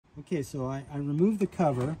Okay, so I removed the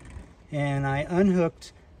cover and I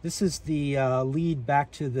unhooked. This is the lead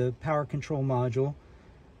back to the power control module.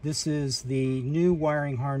 This is the new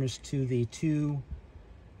wiring harness to the two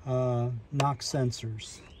knock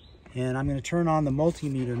sensors. And I'm going to turn on the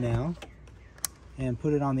multimeter now and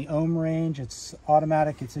put it on the ohm range. It's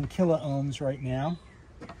automatic, it's in kilo ohms right now.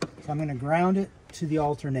 So I'm going to ground it to the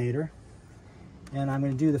alternator. And I'm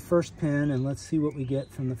going to do the first pin, and let's see what we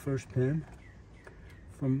get from the first pin.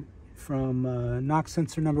 From knock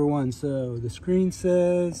sensor number 1. So the screen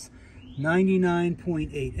says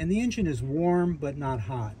 99.8, and the engine is warm but not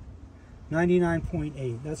hot.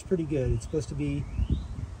 99.8, that's pretty good. It's supposed to be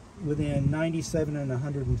within 97 and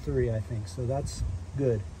 103, I think, so that's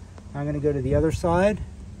good. I'm going to go to the other side.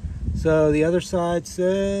 So the other side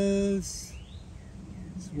says,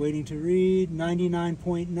 it's waiting to read,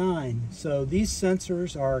 99.9. So these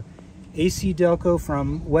sensors are AC Delco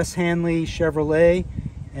from West Hanley Chevrolet,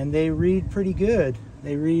 and they read pretty good.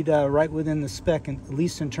 They read right within the spec, at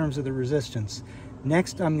least in terms of the resistance.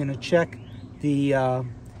 Next, I'm going to check the,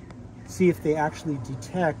 see if they actually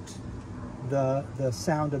detect the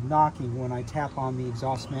sound of knocking when I tap on the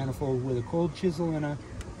exhaust manifold with a cold chisel and a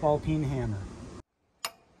ball peen hammer.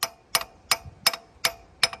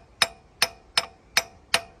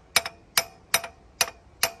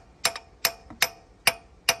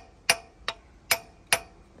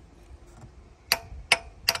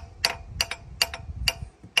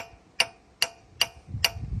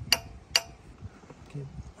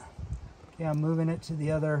 Okay, I'm moving it to the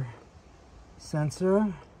other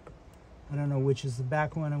sensor. I don't know which is the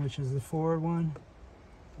back one and which is the forward one.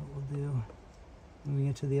 What we'll do, moving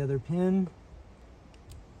it to the other pin,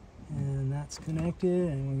 and that's connected,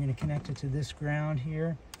 and we're going to connect it to this ground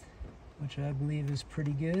here, which I believe is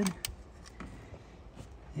pretty good.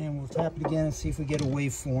 And we'll tap it again and see if we get a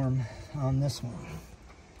waveform on this one.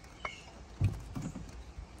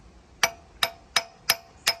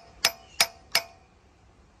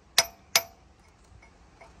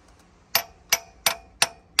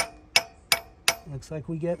 Looks like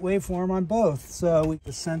we get waveform on both. So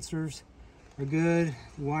the sensors are good,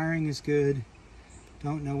 the wiring is good.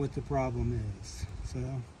 Don't know what the problem is. So,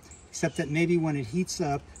 except that maybe when it heats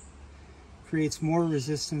up, creates more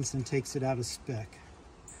resistance and takes it out of spec.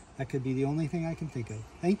 That could be the only thing I can think of.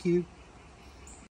 Thank you.